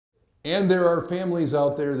And there are families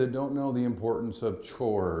out there that don't know the importance of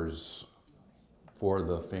chores for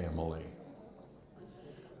the family.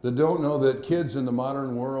 That don't know that kids in the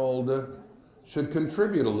modern world should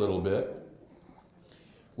contribute a little bit.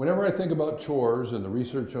 Whenever I think about chores and the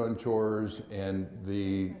research on chores and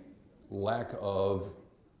the lack of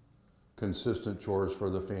consistent chores for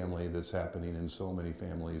the family that's happening in so many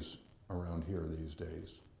families around here these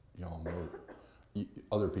days, y'all know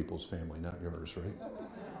other people's family, not yours, right?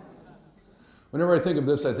 Whenever I think of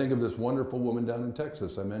this wonderful woman down in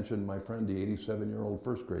Texas. I mentioned my friend, the 87-year-old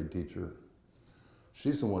first grade teacher.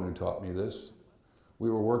 She's the one who taught me this. We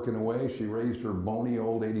were working away. She raised her bony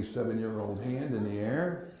old 87-year-old hand in the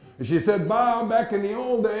air. And she said, Bob, back in the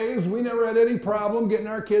old days, we never had any problem getting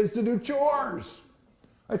our kids to do chores.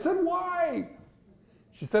 I said, why?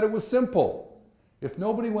 She said it was simple. If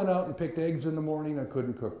nobody went out and picked eggs in the morning, I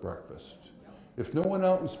couldn't cook breakfast. If no one went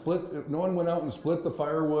out and split the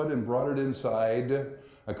firewood and brought it inside,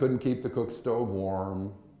 I couldn't keep the cook stove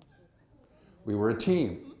warm. We were a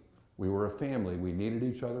team. We were a family. We needed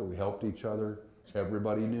each other. We helped each other.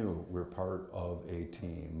 Everybody knew we're part of a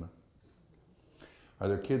team. Are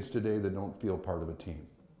there kids today that don't feel part of a team?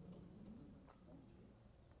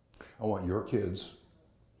 I want your kids,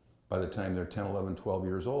 by the time they're 10, 11, 12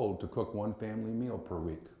 years old, to cook one family meal per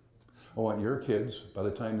week. I want your kids, by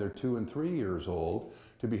the time they're 2 and 3 years old,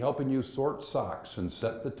 to be helping you sort socks and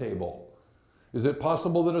set the table. Is it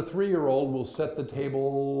possible that a 3-year-old will set the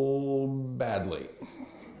table badly?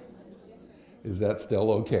 Is that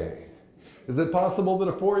still okay? Is it possible that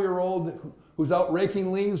a 4-year-old who's out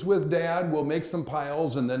raking leaves with dad will make some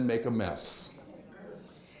piles and then make a mess?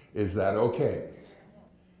 Is that okay?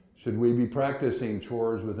 Should we be practicing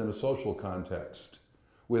chores within a social context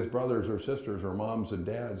with brothers or sisters or moms and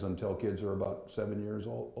dads until kids are about 7 years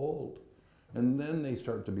old? And then they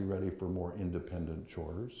start to be ready for more independent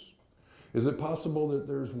chores. Is it possible that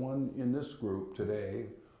there's one in this group today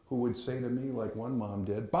who would say to me, like one mom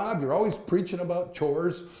did, Bob, you're always preaching about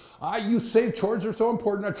chores. You say chores are so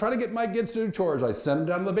important. I try to get my kids to do chores. I send them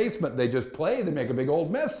down to the basement. They just play. They make a big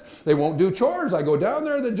old mess. They won't do chores. I go down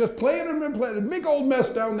there. They're just playing and playing. A big old mess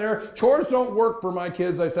down there. Chores don't work for my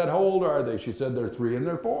kids. I said, how old are they? She said, they're 3 and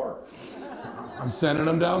they're 4. I'm sending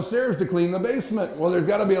them downstairs to clean the basement. Well, there's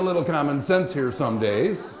got to be a little common sense here some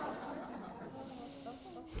days.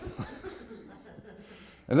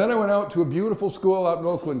 And then I went out to a beautiful school out in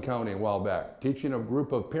Oakland County a while back, teaching a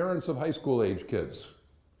group of parents of high school age kids.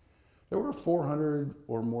 There were 400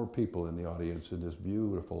 or more people in the audience in this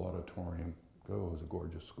beautiful auditorium. Oh, it was a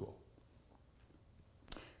gorgeous school.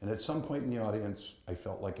 And at some point in the audience, I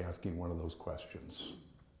felt like asking one of those questions.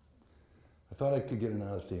 I thought I could get an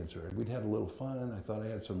honest answer. We'd had a little fun. I thought I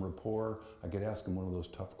had some rapport. I could ask them one of those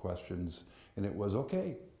tough questions. And it was,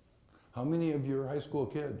 okay, how many of your high school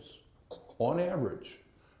kids, on average,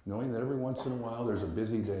 knowing that every once in a while there's a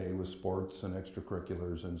busy day with sports and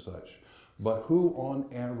extracurriculars and such, but who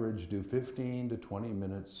on average do 15 to 20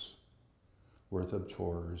 minutes worth of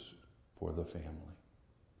chores for the family?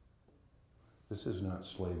 This is not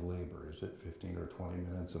slave labor, is it? 15 or 20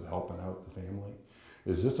 minutes of helping out the family?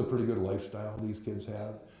 Is this a pretty good lifestyle these kids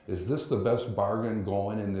have? Is this the best bargain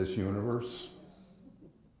going in this universe?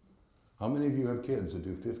 How many of you have kids that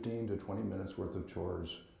do 15 to 20 minutes worth of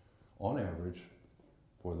chores on average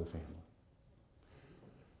for the family?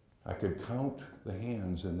 I could count the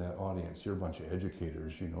hands in that audience. You're a bunch of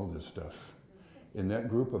educators, you know this stuff. In that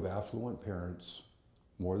group of affluent parents,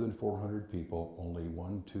 more than 400 people, only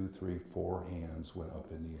 1, 2, 3, 4 hands went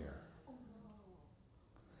up in the air.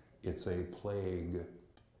 It's a plague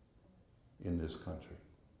in this country.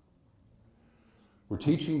 We're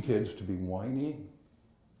teaching kids to be whiny,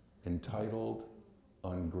 entitled,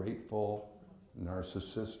 ungrateful,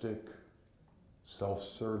 narcissistic,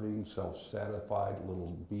 self-serving, self-satisfied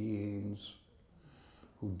little beings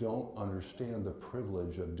who don't understand the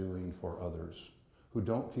privilege of doing for others, who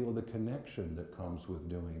don't feel the connection that comes with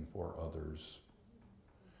doing for others.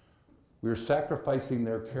 We're sacrificing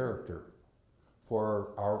their character for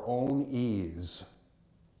our own ease,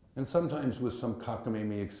 and sometimes with some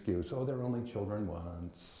cockamamie excuse. Oh, they're only children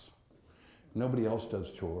once. Nobody else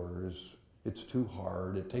does chores. It's too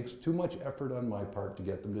hard. It takes too much effort on my part to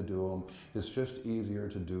get them to do them. It's just easier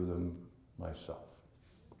to do them myself.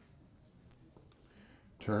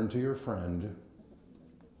 Turn to your friend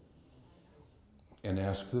and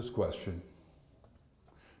ask this question.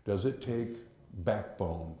 Does it take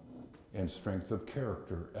backbone and strength of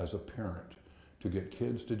character as a parent to get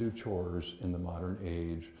kids to do chores in the modern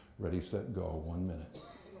age? Ready, set, go. 1 minute.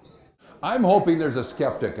 I'm hoping there's a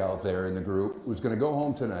skeptic out there in the group who's going to go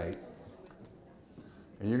home tonight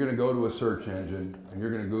and you're going to go to a search engine and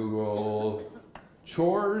you're going to Google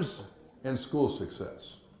chores and school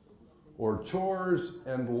success or chores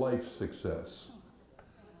and life success.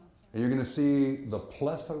 And you're going to see the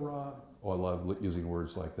plethora, oh, I love using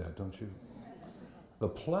words like that, don't you? The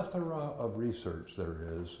plethora of research there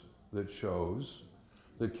is that shows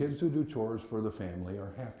that kids who do chores for the family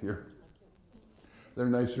are happier. They're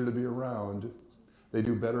nicer to be around. They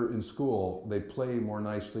do better in school. They play more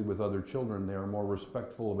nicely with other children. They are more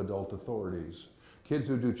respectful of adult authorities. Kids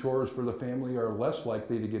who do chores for the family are less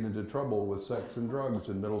likely to get into trouble with sex and drugs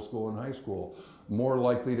in middle school and high school, more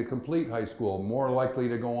likely to complete high school, more likely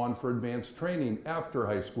to go on for advanced training after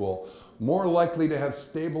high school, more likely to have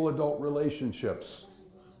stable adult relationships,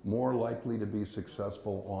 more likely to be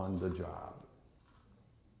successful on the job.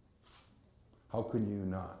 How can you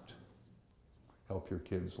not help your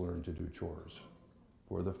kids learn to do chores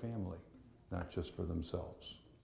for the family, not just for themselves?